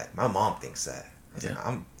 like my mom thinks that. I was like,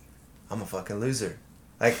 I'm a fucking loser.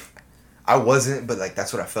 Like, I wasn't, but like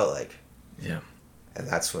that's what I felt like. Yeah. And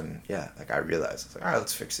that's when, like I realized, I was like, all right,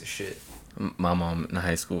 let's fix this shit. My mom in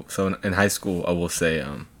high school. So in high school, I will say,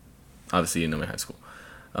 obviously you know me in high school.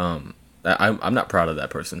 I'm not proud of that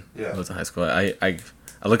person. Yeah. I was in high school.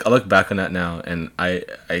 I look back on that now, and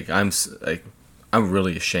I'm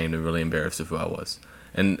really ashamed and really embarrassed of who I was.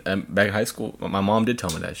 And back in high school, my mom did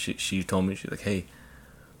tell me that. She told me, she's like, hey,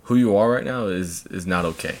 who you are right now is not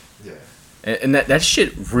okay. Yeah. And that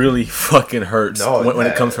shit really fucking hurts when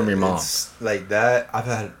it comes from your mom. Like that, I've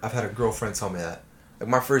had a girlfriend tell me that. Like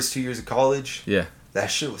my first 2 years of college. Yeah.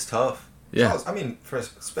 That shit was tough. Yeah. So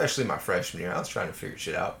especially my freshman year, I was trying to figure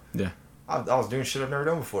shit out. Yeah. I was doing shit I've never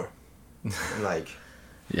done before. And like.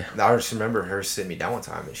 Yeah. I just remember her sitting me down one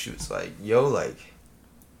time and she was like, yo, like,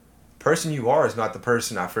 person you are is not the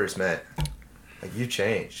person I first met. Like, you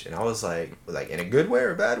changed. And I was like, in a good way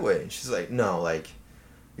or a bad way? And she's like, no, like,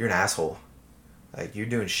 you're an asshole. Like, you're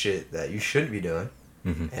doing shit that you shouldn't be doing.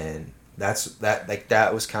 And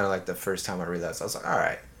that was kind of like the first time I realized. I was like, all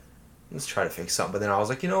right, let's try to fix something. But then I was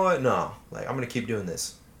like, you know what? No. Like, I'm going to keep doing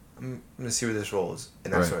this. I'm going to see where this rolls.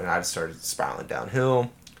 And that's when I just started spiraling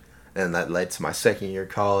downhill. And that led to my second year of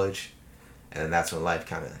college. And that's when life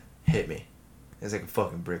kind of hit me. It's like a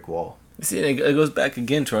fucking brick wall. See, it goes back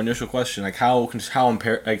again to our initial question. Like,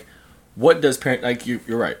 what does parent, like, you're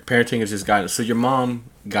right. Parenting is just guidance. So your mom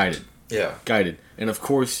guided. Yeah. Guided. And of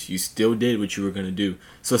course, you still did what you were going to do.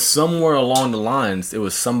 So somewhere along the lines, it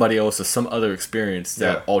was somebody else or some other experience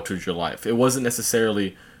that altered your life. It wasn't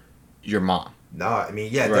necessarily your mom. No, I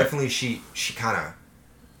mean, definitely she kind of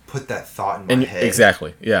put that thought in my head.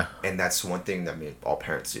 Exactly, yeah. And that's one thing that all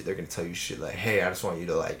parents do. They're going to tell you shit like, hey, I just want you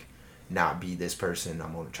to, like, not be this person.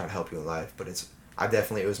 I'm going to try to help you in life. But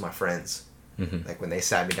it was my friends. Like, when they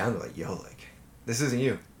sat me down, they're like, yo, like, this isn't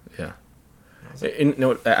you. Yeah. Like, and, you know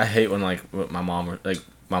what, I hate when, like, my mom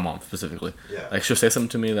specifically, like, she'll say something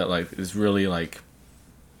to me that, like, is really, like,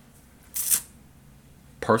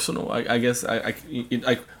 personal, I guess.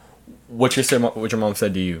 Like, what your mom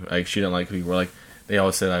said to you, like, she didn't like who you were, like, they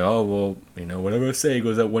always say, like, oh, well, you know, whatever I say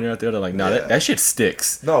goes out one ear out the other. Like, no, that shit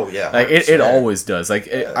sticks. No, yeah. Like, it always does. Like,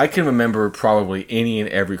 I can remember probably any and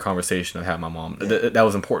every conversation I've had with my mom. That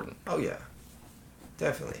was important. Oh, yeah.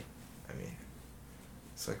 Definitely. I mean,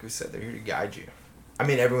 it's like we said, they're here to guide you. I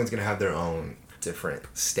mean, everyone's going to have their own different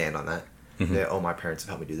stand on that. Oh, my parents have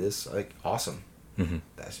helped me do this. Like, awesome.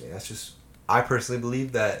 That's just, I personally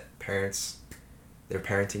believe that their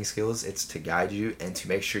parenting skills, it's to guide you and to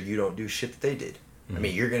make sure you don't do shit that they did. I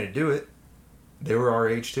mean, you're going to do it. They were our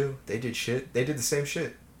age, too. They did shit. They did the same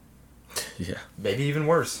shit. Yeah. Maybe even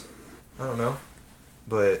worse. I don't know.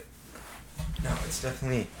 But, no, it's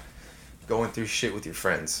definitely going through shit with your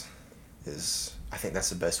friends I think that's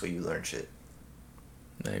the best way you learn shit.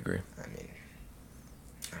 I agree. I mean,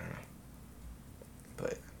 I don't know.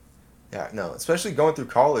 But, yeah, no, especially going through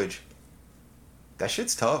college, that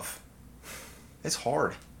shit's tough. It's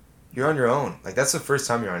hard. You're on your own. Like, that's the first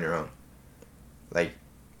time you're on your own. Like,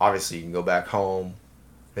 obviously, you can go back home.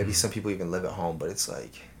 Maybe some people even live at home, but it's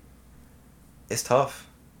like, it's tough.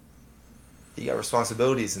 You got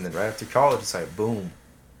responsibilities, and then right after college, it's like, boom.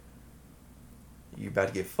 you about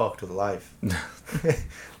to get fucked with life.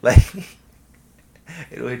 Like,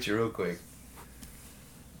 it'll hit you real quick.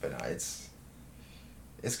 But no, it's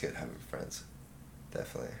good having friends.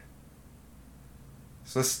 Definitely.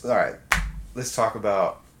 So let's talk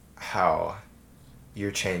about how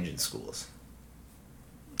you're changing schools.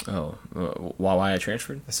 Oh, why I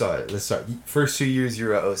transferred? So let's start. First 2 years you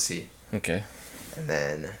were at OC. Okay. And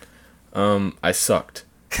then... I sucked.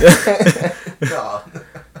 No.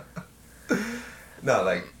 No,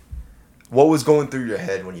 like, what was going through your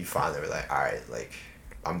head when you finally were like, alright, like,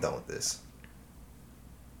 I'm done with this?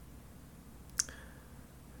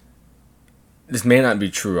 This may not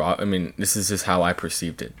be true. I mean, this is just how I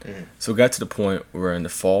perceived it. Mm-hmm. So it got to the point where in the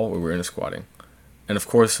fall we were inter squatting, and of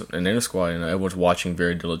course in inter squatting everyone's watching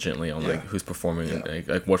very diligently on like who's performing and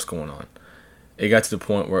like what's going on. It got to the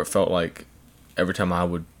point where it felt like every time I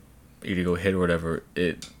would either go hit or whatever,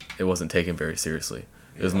 it wasn't taken very seriously.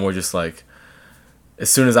 It was more just like, as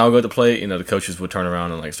soon as I would go to play, the coaches would turn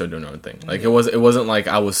around and like start doing their own thing. Like it wasn't like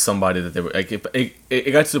I was somebody that they were like.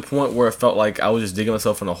 It got to the point where it felt like I was just digging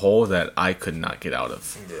myself in a hole that I could not get out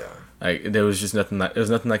of. Yeah. Like there was just nothing. There was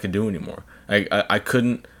nothing I could do anymore. I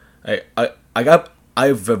couldn't. I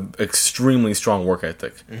have an extremely strong work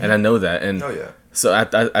ethic, and I know that. And so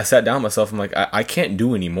I sat down with myself. I'm like, I can't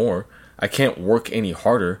do any more. I can't work any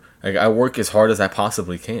harder. Like I work as hard as I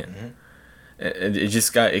possibly can. Mm-hmm. And it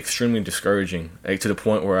just got extremely discouraging, like to the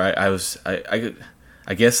point where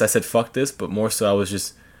I guess I said fuck this, but more so I was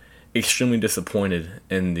just extremely disappointed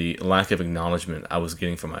in the lack of acknowledgement I was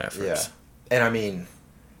getting for my efforts. Yeah, and I mean,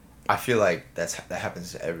 I feel like that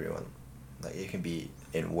happens to everyone. Like it can be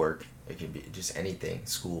in work, it can be just anything,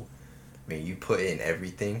 school. I mean, you put in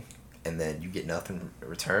everything, and then you get nothing in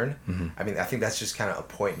return. Mm-hmm. I mean, I think that's just kind of a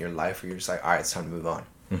point in your life where you're just like, all right, it's time to move on.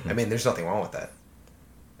 Mm-hmm. I mean, there's nothing wrong with that.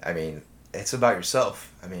 I mean, it's about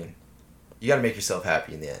yourself. I mean, you got to make yourself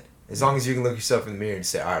happy in the end. As long as you can look yourself in the mirror and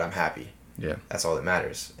say, all right, I'm happy. Yeah. That's all that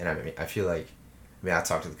matters. And I mean, I feel like, I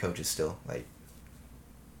talk to the coaches still. Like,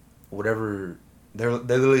 whatever, they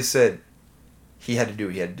literally said he had to do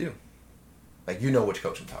what he had to do. Like, you know which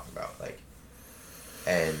coach I'm talking about. Like,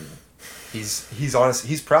 and he's honest,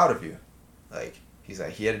 he's proud of you. Like, he's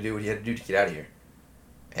like, he had to do what he had to do to get out of here.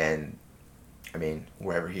 And, I mean,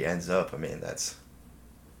 wherever he ends up, I mean, that's...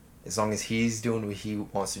 As long as he's doing what he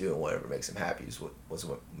wants to do and whatever makes him happy is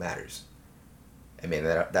what matters. I mean,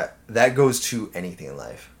 that goes to anything in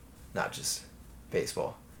life, not just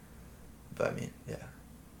baseball. But I mean, yeah.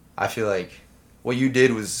 I feel like what you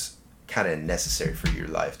did was kind of necessary for your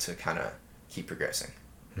life to kind of keep progressing.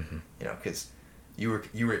 Mm-hmm. Because you were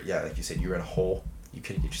like you said, you were in a hole you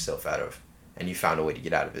couldn't get yourself out of, and you found a way to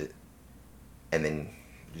get out of it, and then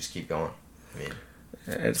just keep going. I mean...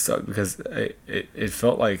 It sucked because it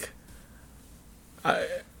felt like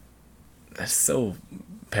that's so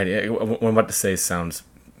petty. What I'm about to say sounds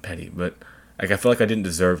petty, but like I feel like I didn't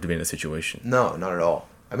deserve to be in a situation. No, not at all.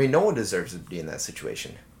 I mean, no one deserves to be in that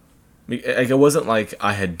situation. Like it wasn't like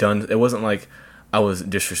I had done. It wasn't like I was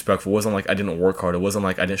disrespectful. It wasn't like I didn't work hard. It wasn't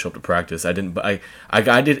like I didn't show up to practice. I didn't. But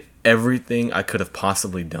I did everything I could have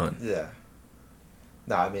possibly done. Yeah.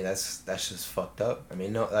 No, I mean that's just fucked up. I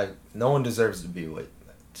mean, no one deserves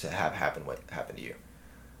to have happen what happened to you.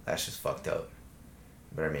 That's just fucked up.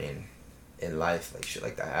 But I mean, in life, like shit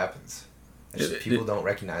like that happens. People don't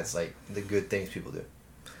recognize like the good things people do.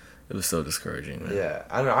 It was so discouraging, man. Yeah,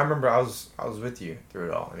 I don't know. I remember I was with you through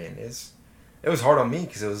it all. I mean, it was hard on me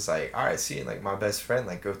because it was like, all right, seeing like my best friend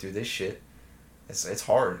like go through this shit, it's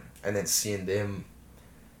hard, and then seeing them,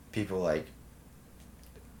 people like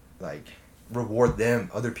reward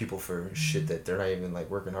them, other people for shit that they're not even like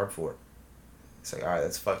working hard for. It's like, all right,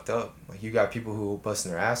 that's fucked up. Like you got people who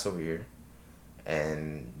busting their ass over here,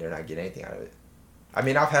 and they're not getting anything out of it. I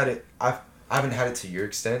mean, I've had it. I haven't had it to your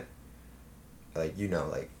extent. Like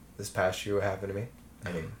like this past year, what happened to me.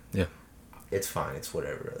 I mean, yeah, it's fine. It's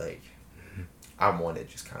whatever. Like, I'm one to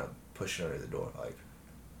just kind of push it under the door. Like,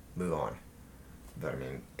 move on. But I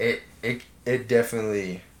mean, it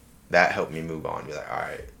definitely that helped me move on. Be like, all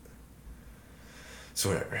right. So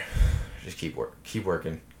whatever, just keep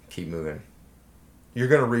working, keep moving. You're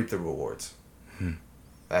gonna reap the rewards. Hmm.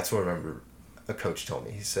 That's what I remember a coach told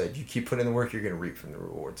me. He said, "You keep putting in the work, you're gonna reap from the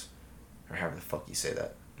rewards," or however the fuck you say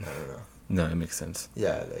that. I don't know. No, it makes sense.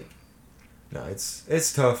 Yeah, like, no,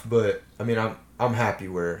 it's tough, but I mean, I'm happy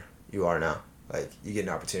where you are now. Like, you get an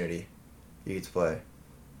opportunity, you get to play,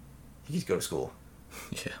 you get to go to school.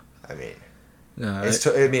 Yeah. I mean, no, it's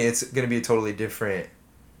gonna be a totally different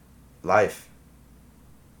life.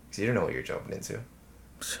 Because you don't know what you're jumping into.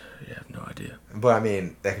 You have no idea. But, I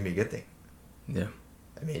mean, that can be a good thing. Yeah.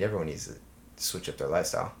 I mean, everyone needs to switch up their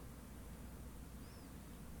lifestyle.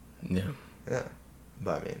 Yeah. Yeah.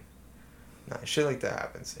 But I mean, nah, shit like that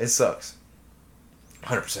happens. It sucks.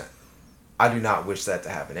 100%. I do not wish that to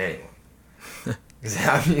happen to anyone. Because,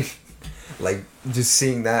 I mean, like, just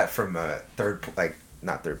seeing that from a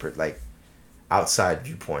not third person, like, outside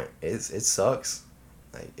viewpoint, it sucks.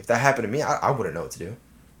 Like, if that happened to me, I wouldn't know what to do.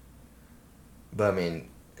 But, I mean,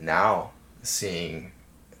 now, seeing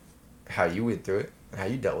how you went through it, how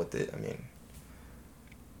you dealt with it, I mean,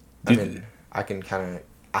 I can kind of,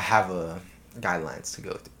 I have guidelines to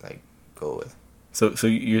go with. So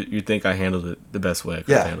you think I handled it the best way I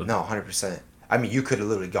could have handled it? No, 100%. I mean, you could have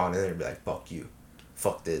literally gone in there and be like, fuck you.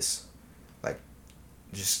 Fuck this. Like,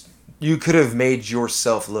 just, you could have made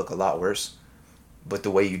yourself look a lot worse. But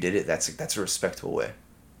the way you did it, that's a respectable way.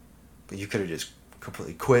 But you could have just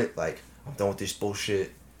completely quit. Like, I'm done with this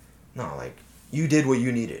bullshit. No, like, you did what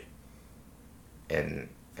you needed. And,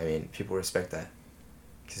 I mean, people respect that.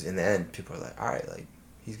 Because in the end, people are like, alright, like,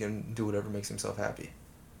 he's going to do whatever makes himself happy.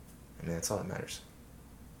 I mean, that's all that matters.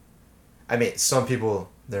 I mean, some people,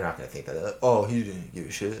 they're not going to think that. They're like, oh, he didn't give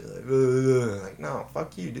a shit. Like, no,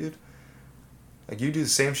 fuck you, dude. Like, you do the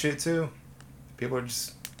same shit, too. People are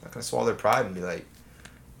just not going to swallow their pride and be like,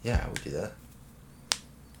 yeah, I would do that.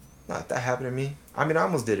 No, if that happened to me, I mean, I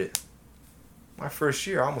almost did it. My first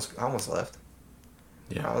year, I almost left.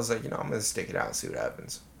 Yeah. I was like, I'm going to stick it out and see what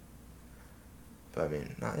happens. But, I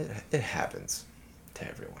mean, no, it happens to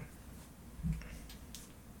everyone.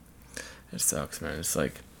 It sucks, man. It's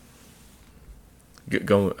like,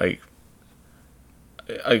 go like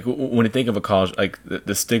when you think of a college, like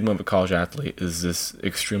the stigma of a college athlete is this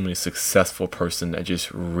extremely successful person that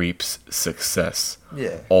just reaps success.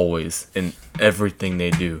 Yeah. Always in everything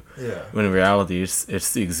they do. Yeah. When in reality,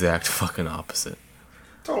 it's the exact fucking opposite.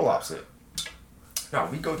 Total opposite. No,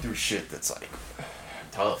 we go through shit that's like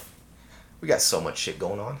tough. We got so much shit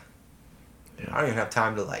going on. Yeah. I don't even have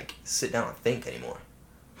time to like sit down and think anymore.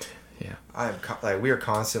 Yeah. We are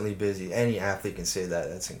constantly busy. Any athlete can say that.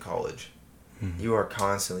 That's in college. Mm-hmm. You are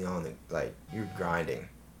constantly on you're grinding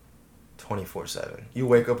 24/7. You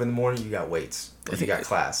wake up in the morning, you got weights. You got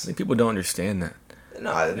class. I think people don't understand that.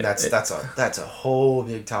 No, that's a whole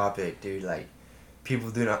big topic, dude. Like, people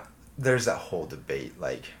do not, there's that whole debate,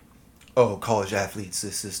 like, oh, college athletes,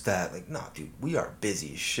 this, that. Like, no, dude, we are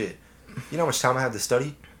busy as shit. You know how much time I have to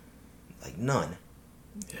study? Like, none.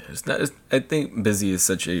 Yeah, it's not. I think busy is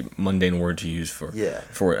such a mundane word to use for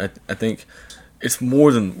it. I think it's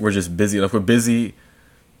more than we're just busy. Like, we're busy,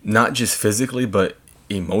 not just physically, but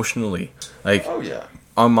emotionally. Like, oh yeah,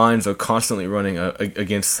 our minds are constantly running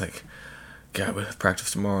against like, God, we have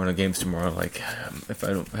practice tomorrow and a games tomorrow. Like, if I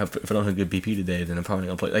don't have a good BP today, then I'm probably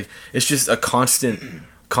gonna play. Like, it's just a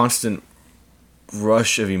constant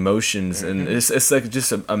rush of emotions, and it's like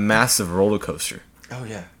just a massive roller coaster. Oh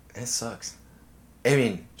yeah, it sucks. I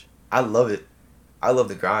mean, I love it. I love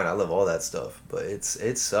the grind. I love all that stuff. But it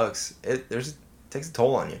sucks. It takes a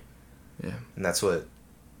toll on you. Yeah. And that's what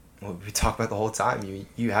we talk about the whole time.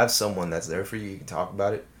 You have someone that's there for you. You can talk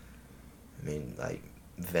about it. I mean, like,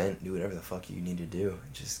 vent, do whatever the fuck you need to do.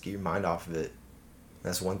 Just get your mind off of it.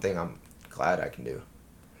 That's one thing I'm glad I can do.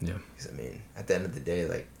 Yeah. Because, I mean, at the end of the day,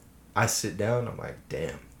 like, I sit down, I'm like,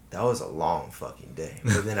 damn, that was a long fucking day.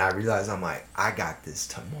 But then I realize, I'm like, I got this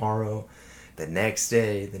tomorrow. The next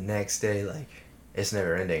day, like, it's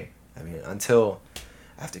never ending. I mean, until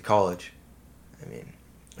after college. I mean,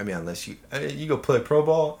 unless you go play pro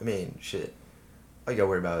ball, I mean, shit. All you gotta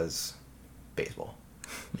worry about is baseball.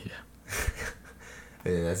 Yeah. I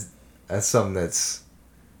mean, that's something that's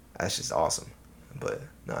just awesome. But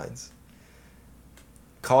no, it's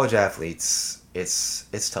college athletes.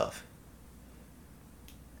 It's tough.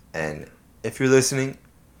 And if you're listening,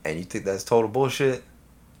 and you think that's total bullshit,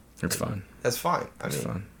 it's fine. That's fine. It's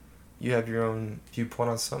fine. You have your own viewpoint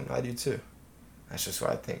on something. I do too. That's just what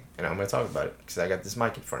I think, and I'm gonna talk about it because I got this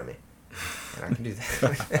mic in front of me, and I can do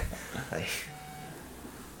that.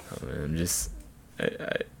 Oh, man,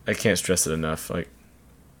 I can't stress it enough. Like,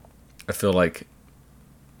 I feel like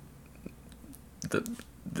the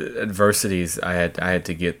adversities I had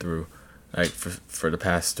to get through, like for the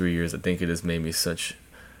past 3 years, I think it has made me such.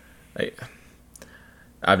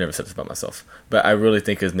 I've never said this about myself, but I really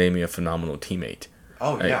think it's made me a phenomenal teammate.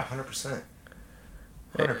 Oh yeah, 100%.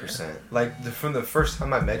 100%. Like, from the first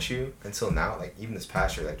time I met you until now, like, even this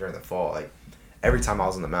past year, like, during the fall, like, every time I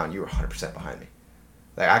was on the mound, you were 100% behind me.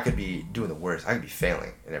 Like, I could be doing the worst. I could be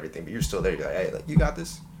failing and everything, but you're still there. You're like, hey, like, you got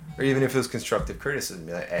this. Or even if it was constructive criticism,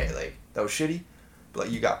 be like, hey, like, that was shitty, but,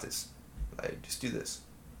 like, you got this. Like, just do this.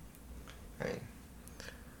 I mean,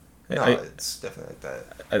 no, it's definitely like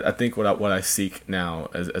that. I think what I seek now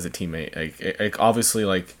as a teammate, like obviously,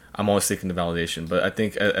 like, I'm always seeking the validation. But I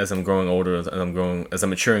think as I'm growing older, as I'm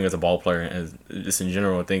maturing as a ball player, and just in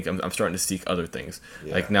general, I think I'm starting to seek other things.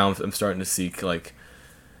 Yeah. Like now, I'm starting to seek like,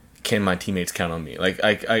 can my teammates count on me? Like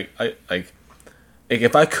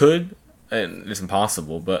if I could, and it's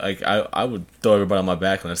impossible, but like I would throw everybody on my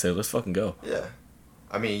back and I'd say, let's fucking go. Yeah.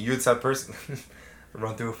 I mean, you're the type of person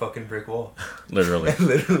run through a fucking brick wall. Literally.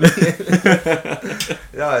 Literally.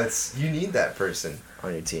 No, you need that person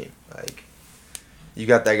on your team. Like, you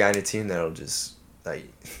got that guy on your team that'll just like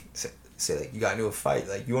say like, you got into a fight.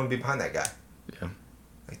 Like, you want to be behind that guy. Yeah.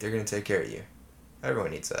 Like, they're gonna take care of you.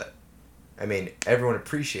 Everyone needs that. I mean, everyone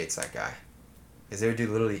appreciates that guy because they would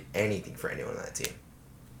do literally anything for anyone on that team.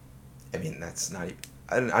 I mean, that's not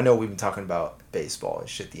even... I know we've been talking about baseball and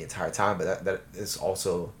shit the entire time, but that is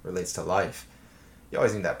also relates to life. You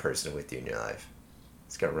always need that person with you in your life.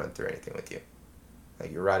 It's gonna run through anything with you.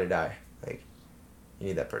 Like, you're ride or die. Like, you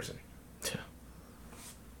need that person. Yeah.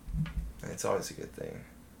 And it's always a good thing.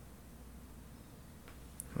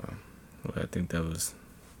 Well, I think this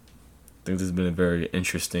has been a very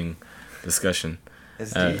interesting discussion.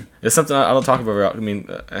 It's deep. It's something I don't talk about very often. I mean,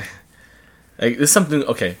 it's something.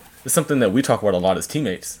 Okay, it's something that we talk about a lot as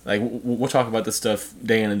teammates. Like we'll talk about this stuff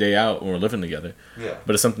day in and day out when we're living together. Yeah.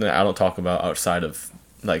 But it's something that I don't talk about outside of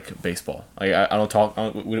like baseball. Like I don't talk.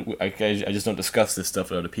 I just don't discuss this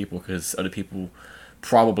stuff with other people because other people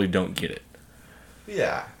probably don't get it.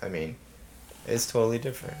 Yeah, I mean, it's totally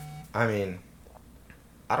different. I mean,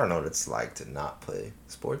 I don't know what it's like to not play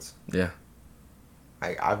sports. Yeah.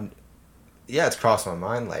 It's crossed my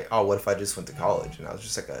mind, like, oh, what if I just went to college and I was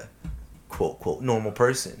just like a quote normal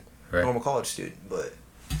person, right. Normal college student. But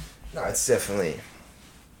no, it's definitely,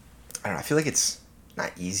 I don't know, I feel like it's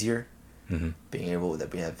not easier being able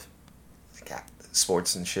that we have like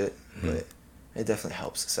sports and shit, but it definitely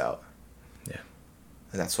helps us out. Yeah.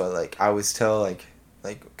 And that's why, like, I always tell like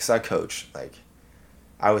because I coach, like,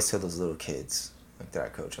 I always tell those little kids like that I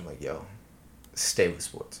coach, I'm like, yo, stay with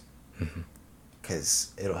sports.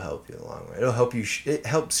 Because it'll help you in the long run. It'll help you. It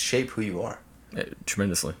helps shape who you are. Yeah,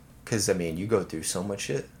 tremendously. Because, I mean, you go through so much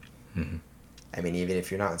shit. I mean, even if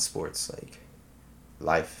you're not in sports, like,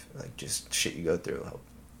 life, like, just shit you go through will help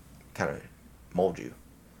kind of mold you.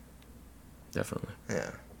 Definitely. Yeah.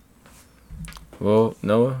 Well,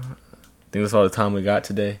 Noah, I think that's all the time we got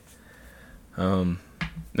today. Man,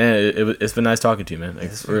 it's been nice talking to you, man. Like,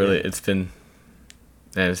 it's been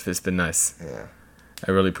nice. Yeah. I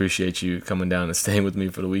really appreciate you coming down and staying with me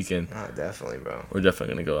for the weekend. Nah, definitely, bro. We're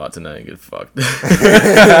definitely going to go out tonight and get fucked. Nah,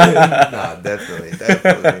 definitely.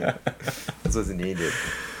 That's what's needed.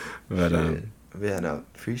 But, yeah, no,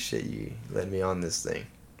 appreciate you letting me on this thing.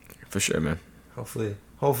 For sure, man.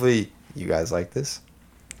 Hopefully you guys like this.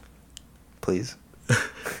 Please.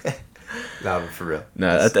 Nah, but for real.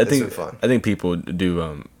 Nah, I think been fun. I think people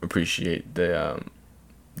do appreciate the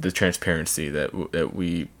transparency that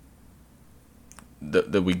we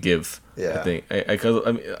give. Yeah. I think because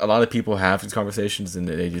I mean, a lot of people have these conversations and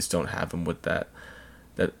they just don't have them with that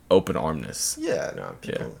open armness. Yeah, no,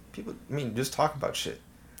 people. I mean, just talk about shit.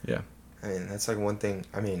 Yeah. I mean, that's like one thing.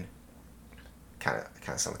 I mean, kind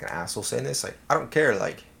of sound like an asshole saying this. Like, I don't care.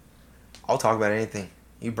 Like, I'll talk about anything.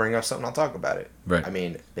 You bring up something, I'll talk about it. Right. I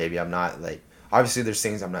mean, maybe I'm not like. Obviously, there's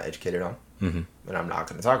things I'm not educated on, and I'm not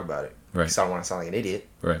going to talk about it. Right. Because I don't want to sound like an idiot.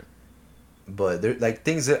 Right. But there, like,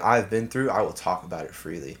 things that I've been through, I will talk about it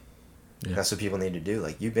freely. Yeah. That's what people need to do.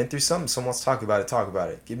 Like, you've been through something, someone wants to talk about it, talk about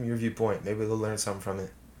it. Give them your viewpoint. Maybe they'll learn something from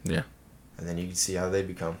it. Yeah. And then you can see how they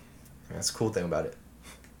become. I mean, that's the cool thing about it.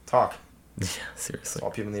 Talk. Yeah, seriously. That's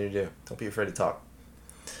all people need to do. Don't be afraid to talk.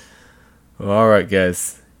 Well, all right,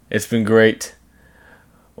 guys. It's been great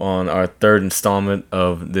on our third installment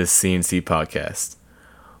of this CNC podcast.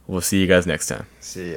 We'll see you guys next time. See ya.